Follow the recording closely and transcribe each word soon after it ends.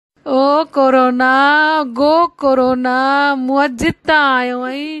corona गो corona मूं अॼु हितां आयो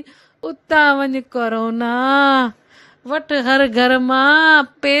ऐं उतां वञ कोरोना वट हर घर मां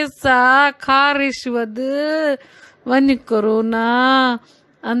पैसा खा रिश्वत वञ कोरोना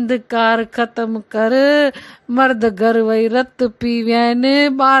अंधकार ख़त्म कर मर्द घर वही रत पी विया आहिनि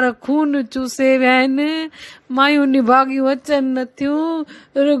ॿार खून चूसे विया आहिनि मायूं निभागियूं अचनि नथियूं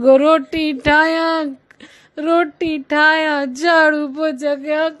रुगो रोटी ठाहियां झाड़ू पोचा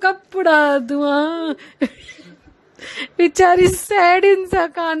कयां कपिड़ा धोआं वीचारी साहेड़ियुनि सां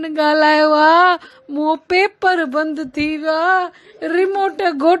कान ॻाल्हायो आहे मूं पेपर बंदि थी वियो आहे रिमोट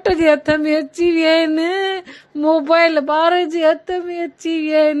घोट जे हथ में अची विया आहिनि मोबाइल ॿार जे हथ में अची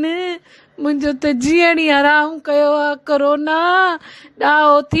विया आहिनि मुंहिंजो त जीअण ई हराम कयो आहे कोरोना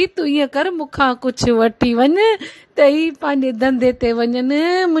ॾाहो थी तूं ईअं कर मूंखां कुझु वठी वञ त ई पंहिंजे धंधे ते वञनि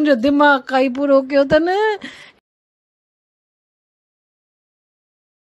मुंहिंजो दिमाग़ु काई पूरो कयो अथनि